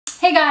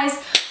Hey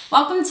guys,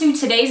 welcome to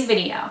today's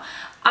video.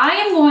 I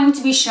am going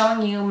to be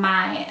showing you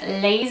my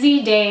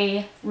lazy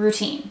day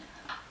routine.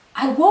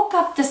 I woke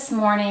up this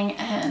morning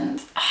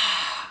and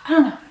I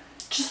don't know,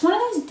 just one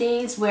of those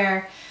days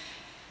where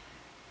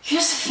you're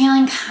just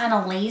feeling kind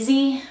of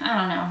lazy. I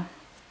don't know.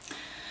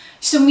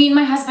 So me and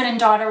my husband and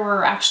daughter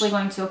were actually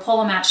going to a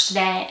polo match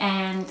today,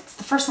 and it's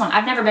the first one.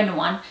 I've never been to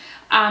one.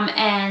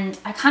 And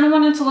I kind of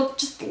wanted to look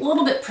just a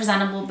little bit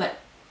presentable, but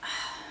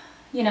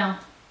you know,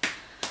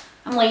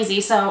 I'm lazy,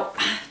 so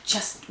I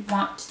just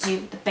want to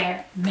do the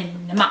bare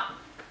minimum.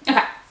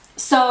 Okay,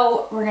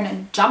 so we're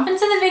gonna jump into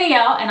the video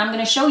and I'm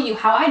gonna show you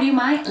how I do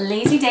my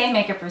lazy day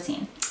makeup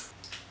routine.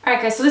 All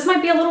right guys, so this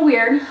might be a little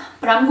weird,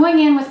 but I'm going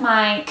in with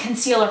my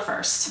concealer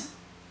first.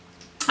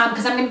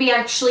 Because I'm gonna be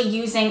actually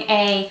using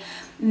a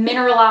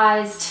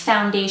mineralized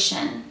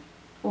foundation,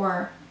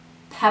 or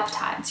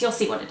Peptides, you'll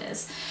see what it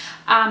is.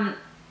 And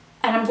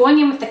I'm going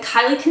in with the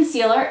Kylie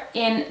concealer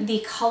in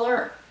the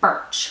color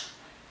Birch.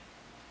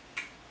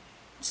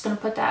 Just gonna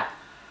put that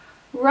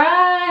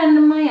right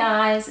under my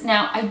eyes.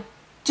 Now, I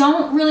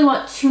don't really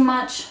want too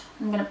much.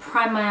 I'm gonna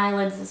prime my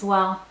eyelids as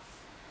well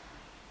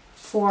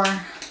for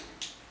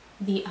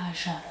the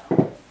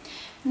eyeshadow.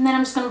 And then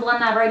I'm just gonna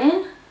blend that right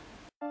in.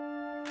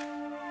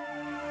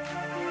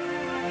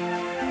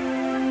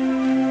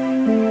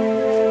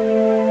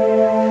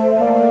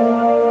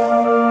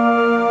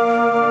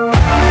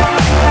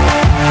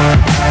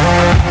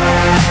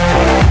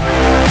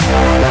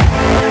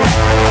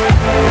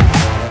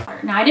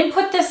 Now, I didn't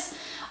put this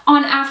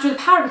on after the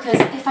powder because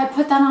if I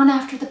put that on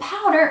after the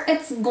powder,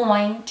 it's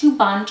going to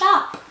bunch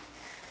up.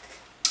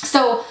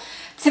 So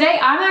today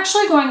I'm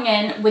actually going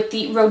in with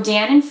the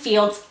Rodan &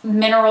 Fields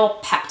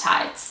Mineral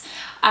Peptides.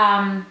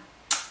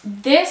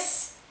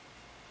 This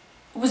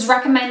was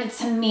recommended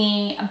to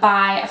me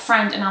by a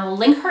friend, and I will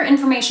link her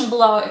information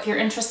below if you're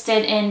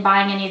interested in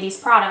buying any of these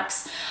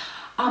products.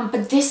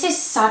 But this is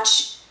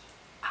such,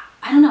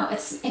 I don't know,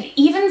 it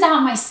evens out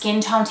my skin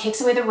tone,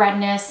 takes away the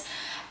redness,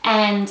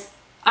 and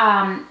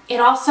it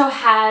also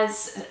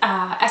has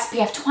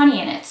SPF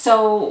 20 in it,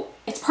 so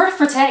it's perfect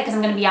for today because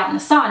I'm going to be out in the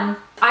sun.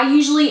 I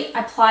usually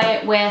apply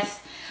it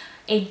with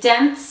a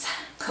dense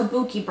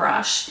kabuki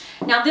brush.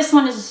 Now this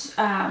one is,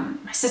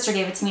 my sister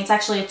gave it to me. It's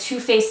actually a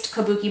two-faced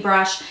kabuki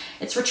brush.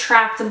 It's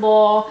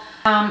retractable,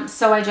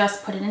 so I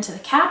just put it into the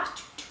cap,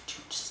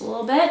 just a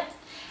little bit.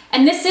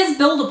 And this is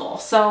buildable,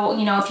 so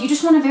you know, if you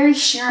just want a very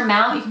sheer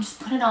amount, you can just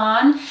put it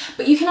on,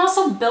 but you can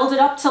also build it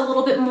up to a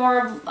little bit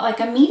more of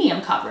like a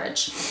medium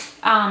coverage,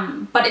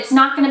 but it's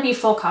not going to be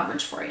full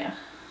coverage for you.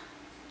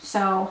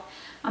 So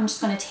I'm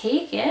just going to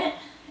take it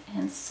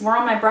and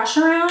swirl my brush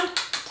around,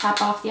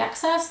 tap off the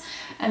excess,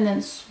 and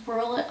then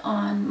swirl it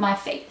on my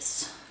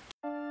face.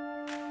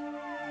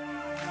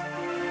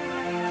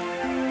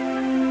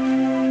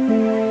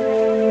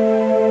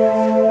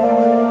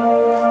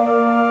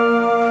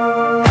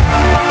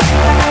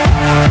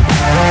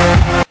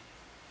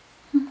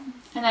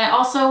 And I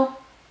also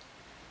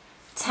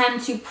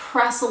tend to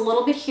press a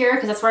little bit here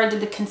because that's where I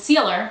did the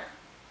concealer.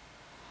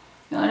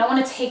 You know, I don't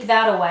want to take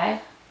that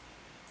away.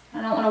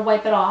 I don't want to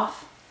wipe it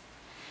off.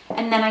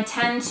 And then I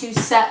tend to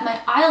set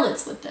my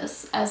eyelids with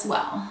this as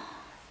well.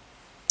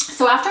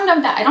 So after I'm done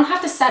with that, I don't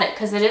have to set it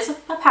because it is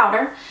a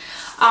powder.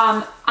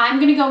 I'm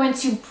going to go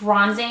into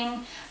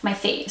bronzing my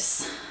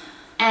face.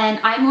 And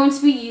I'm going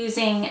to be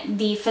using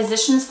the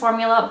Physicians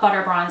Formula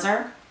Butter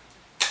Bronzer.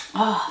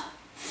 Oh,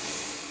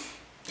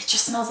 it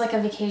just smells like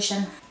a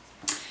vacation.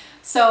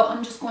 So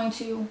I'm just going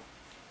to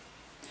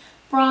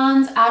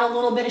bronze, add a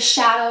little bit of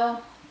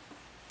shadow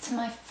to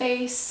my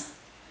face.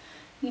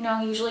 You know,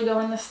 I usually go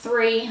in the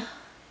 3.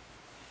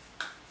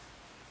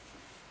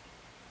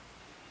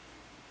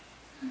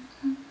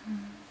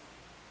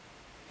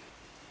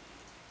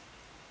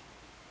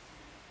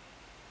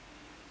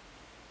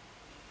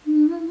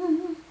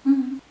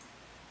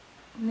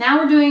 Now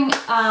we're doing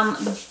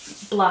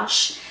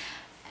blush.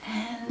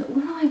 And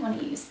what do I want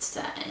to use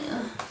today?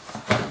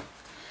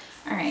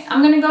 All right,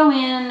 I'm going to go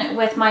in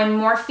with my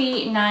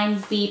Morphe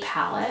 9B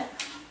palette.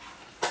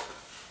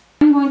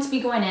 I'm going to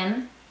be going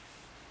in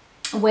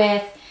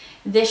with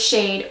this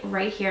shade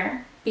right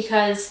here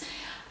because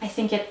I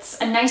think it's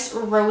a nice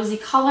rosy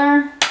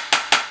color.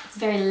 It's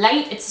very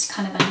light. It's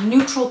kind of a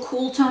neutral,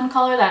 cool tone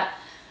color that,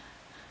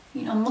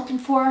 you know, I'm looking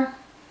for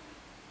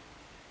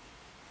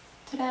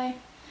today.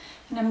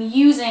 And I'm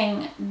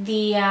using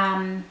the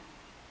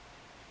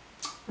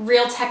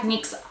Real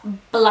Techniques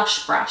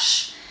blush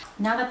brush.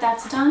 Now that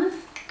that's done,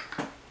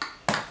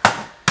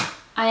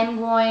 I'm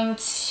going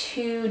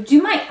to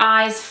do my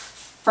eyes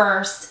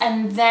first,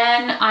 and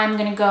then I'm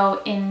going to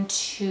go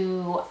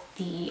into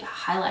the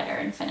highlighter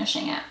and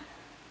finishing it.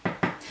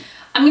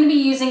 I'm going to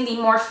be using the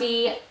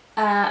Morphe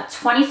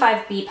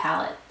 25B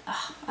palette.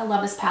 Oh, I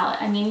love this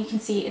palette. I mean, you can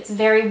see it's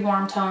very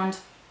warm toned.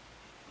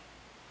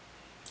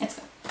 It's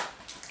good.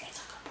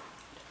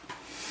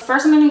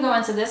 First, I'm going to go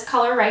into this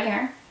color right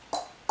here.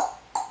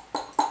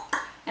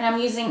 And I'm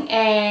using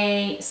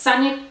a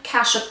Sonia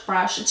Kashuk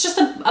brush. It's just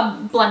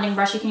a blending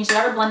brush. You can use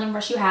whatever blending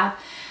brush you have.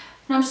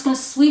 And I'm just going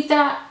to sweep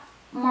that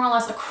more or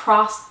less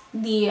across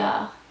the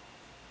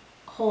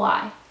whole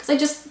eye, because I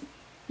just,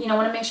 you know,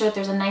 want to make sure that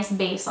there's a nice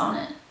base on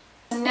it.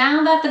 So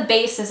now that the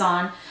base is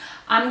on,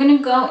 I'm going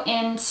to go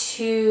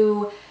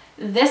into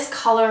this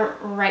color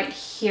right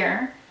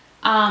here.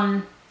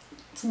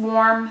 It's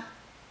warm,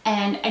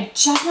 and I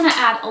just want to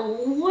add a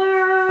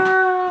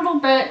little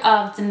bit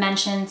of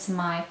dimension to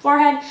my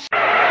forehead.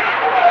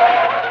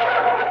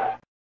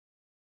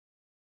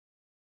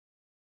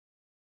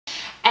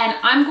 And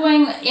I'm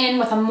going in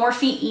with a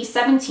Morphe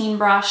E17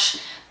 brush.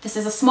 This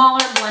is a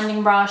smaller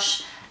blending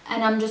brush,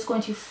 and I'm just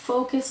going to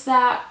focus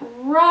that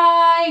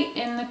right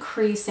in the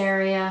crease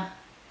area,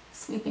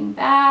 sweeping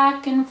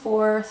back and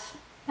forth,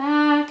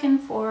 back and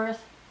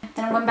forth.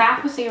 Then I'm going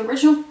back with the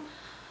original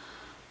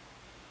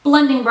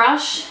blending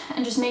brush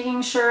and just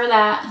making sure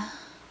that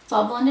it's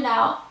all blended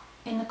out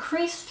in the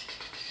crease.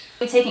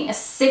 I'm taking a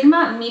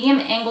Sigma medium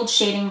angled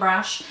shading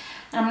brush,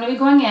 and I'm going to be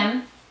going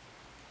in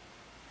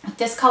with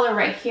this color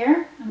right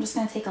here. I'm just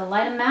going to take a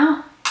light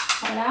amount,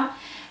 put it out,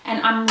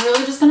 and I'm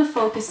really just going to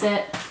focus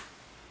it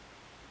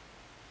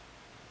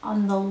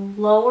on the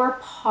lower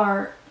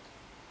part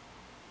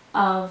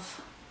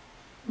of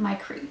my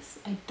crease.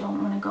 I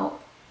don't want to go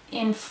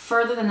in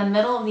further than the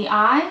middle of the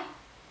eye,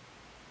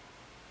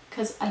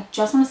 because I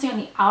just want to stay on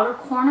the outer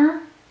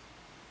corner.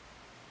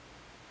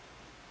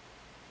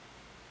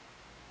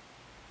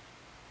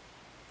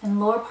 And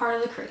lower part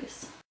of the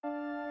crease.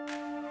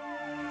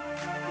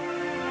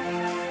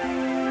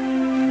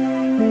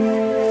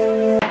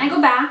 And I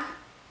go back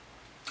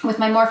with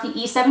my Morphe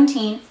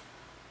E17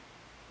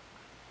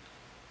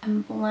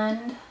 and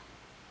blend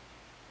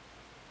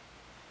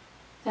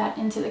that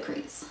into the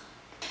crease.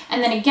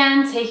 And then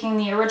again, taking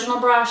the original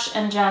brush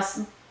and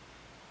just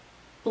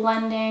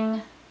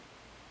blending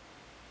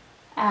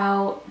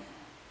out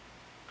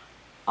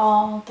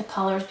all the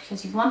colors,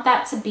 because you want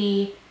that to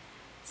be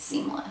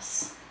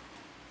seamless.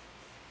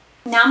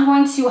 Now I'm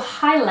going to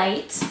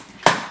highlight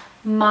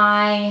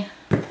my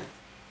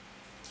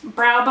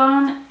brow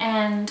bone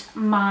and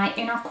my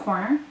inner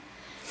corner.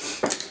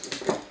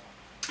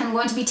 I'm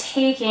going to be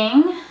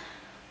taking,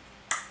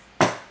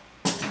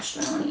 which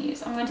do I want to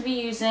use? I'm going to be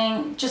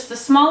using just the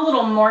small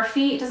little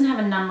Morphe. It doesn't have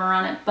a number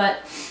on it, but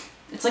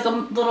it's like a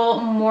little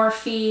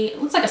Morphe.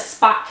 It looks like a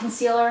spot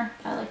concealer.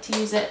 I like to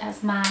use it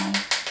as my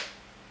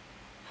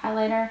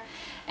highlighter.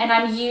 And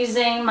I'm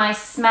using my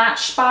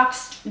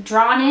Smashbox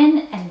Drawn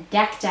In and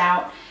Decked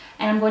Out.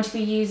 And I'm going to be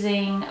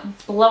using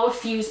Blow a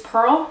Fuse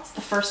Pearl. It's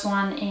the first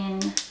one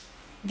in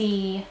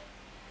the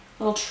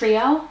little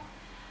trio.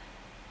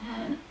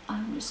 And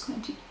I'm just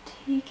going to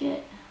take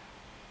it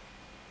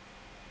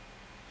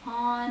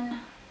on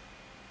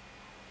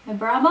my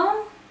brow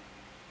bone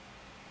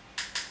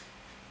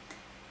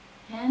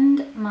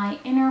and my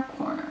inner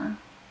corner.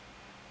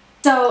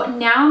 So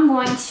now I'm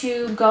going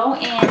to go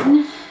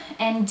in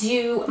and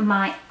do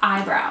my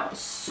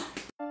eyebrows.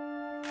 I'm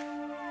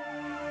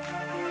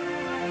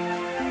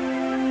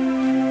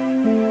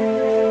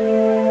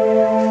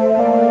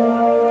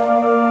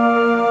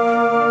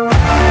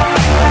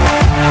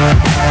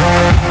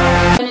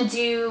going to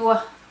do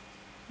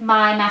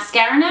my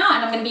mascara now,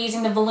 and I'm going to be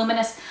using the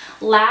voluminous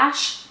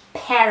Lash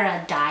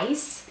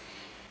Paradise.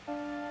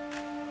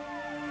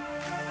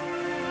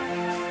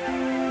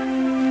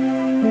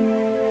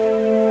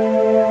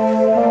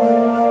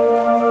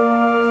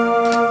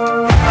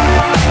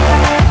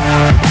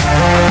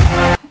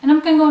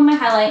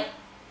 Highlight,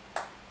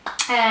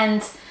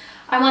 and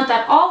I want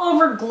that all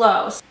over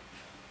glow.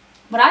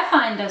 What I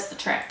find does the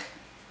trick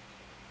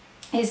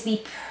is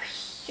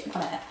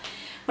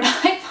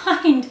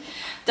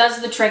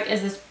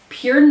this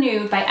Pure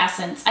Nude by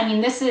Essence. I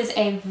mean, this is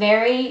a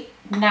very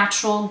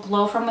natural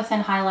glow from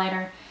within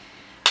highlighter.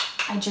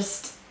 I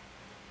just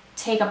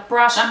take a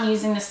brush. I'm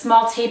using the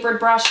small tapered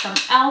brush from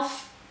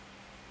e.l.f.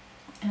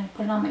 and I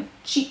put it on my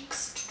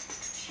cheeks.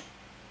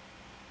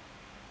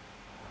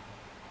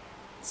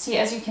 See,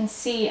 as you can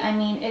see, I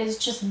mean, it is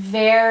just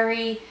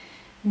very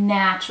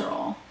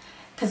natural,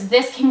 because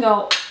this can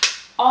go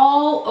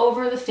all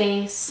over the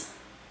face.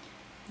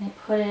 And I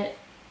put it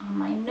on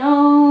my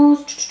nose,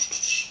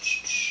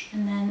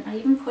 and then I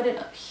even put it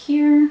up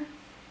here.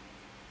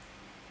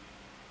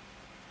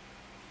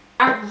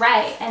 All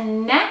right,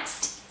 and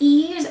next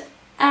is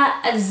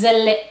the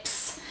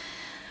lips.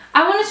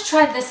 I wanted to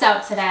try this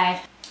out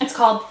today. It's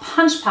called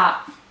Punch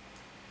Pop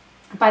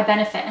by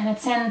Benefit, and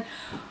it's in,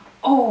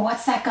 oh,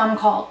 what's that gum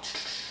called?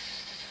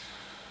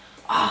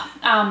 Oh,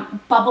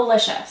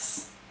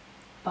 Bubblicious.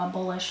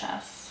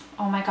 Bubblicious.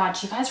 Oh my God,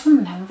 do you guys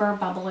remember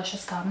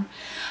Bubblicious gum?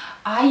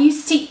 I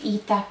used to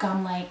eat that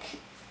gum like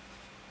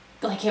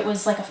it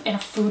was like in a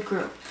food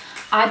group.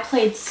 I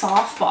played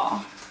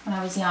softball when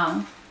I was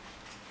young,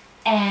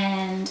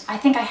 and I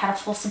think I had a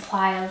full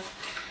supply of,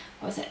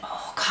 what was it?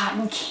 Oh,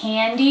 cotton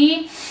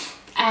candy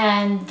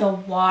and the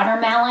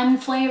watermelon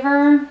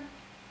flavor.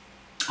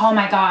 Oh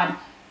my God.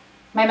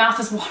 My mouth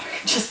is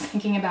watering just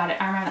thinking about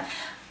it. I remember that.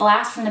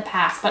 Blast from the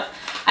past. But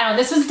I don't know,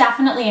 this was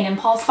definitely an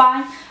impulse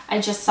buy. I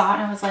just saw it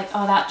and I was like,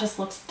 oh, that just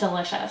looks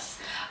delicious.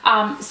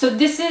 So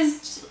this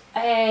is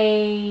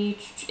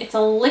it's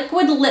a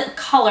liquid lip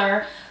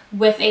color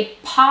with a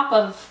pop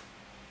of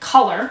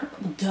color,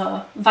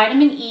 duh,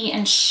 vitamin E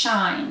and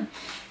shine.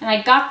 And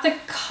I got the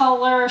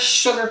color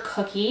Sugar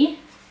Cookie.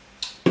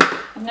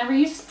 I've never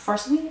used this before,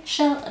 so we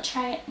shall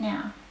try it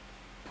now.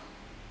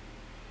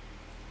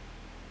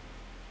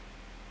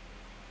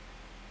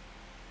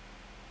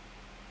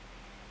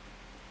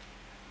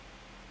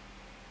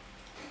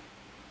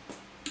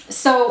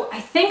 So I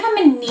think I'm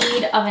in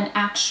need of an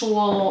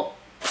actual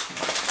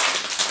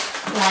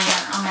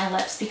liner on my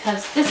lips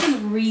because this is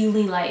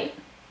really light.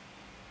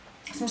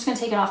 So I'm just gonna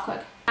take it off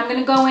quick. I'm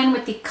gonna go in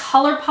with the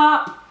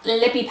ColourPop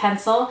Lippie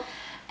pencil,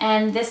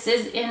 and this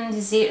is in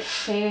the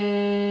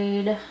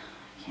shade, I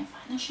can't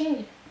find the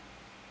shade,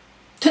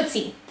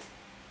 Tootsie.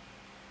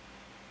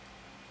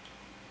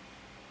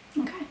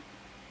 Okay.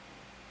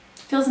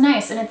 Feels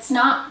nice, and it's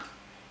not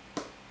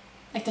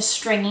like the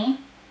stringy.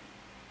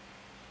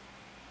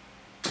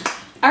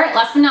 All right,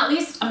 last but not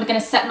least, I'm gonna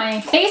set my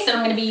face, and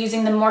I'm gonna be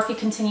using the Morphe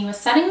Continuous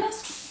Setting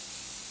Mist.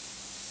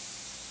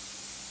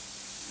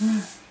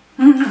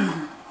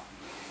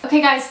 Okay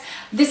guys,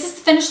 this is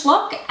the finished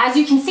look. As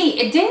you can see,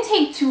 it didn't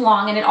take too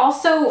long, and it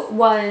also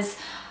was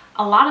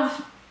a lot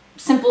of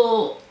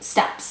simple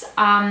steps.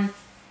 I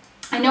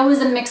know it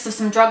was a mix of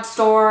some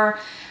drugstore,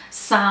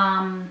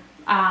 some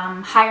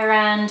higher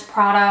end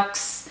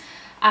products,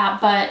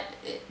 but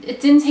it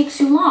didn't take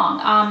too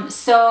long.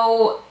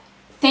 So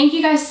thank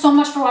you guys so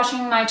much for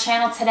watching my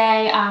channel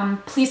today.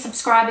 Please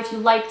subscribe if you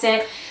liked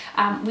it.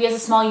 We as a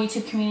small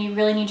YouTube community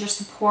really need your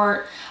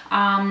support.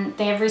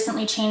 They have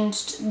recently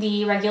changed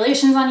the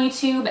regulations on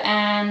YouTube,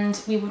 and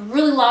we would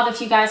really love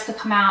if you guys could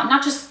come out,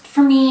 not just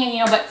for me,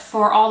 you know, but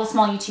for all the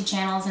small YouTube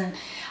channels, and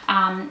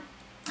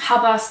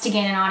help us to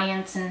gain an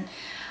audience. And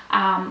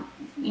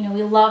you know,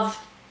 we love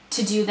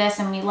to do this,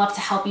 and we love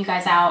to help you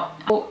guys out.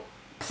 So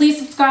please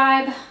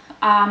subscribe.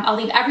 I'll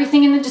leave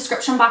everything in the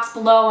description box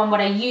below on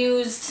what I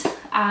used.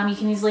 You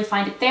can easily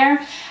find it there,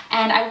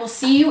 and I will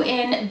see you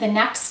in the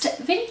next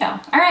video.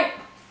 All right,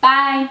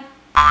 bye.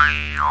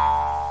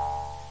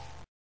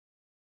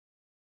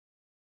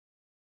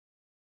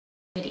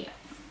 Video.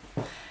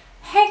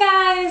 Hey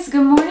guys,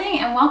 good morning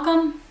and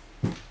welcome.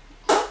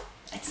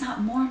 It's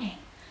not morning.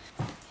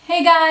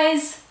 Hey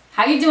guys,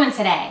 how you doing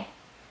today?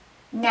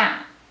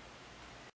 Now,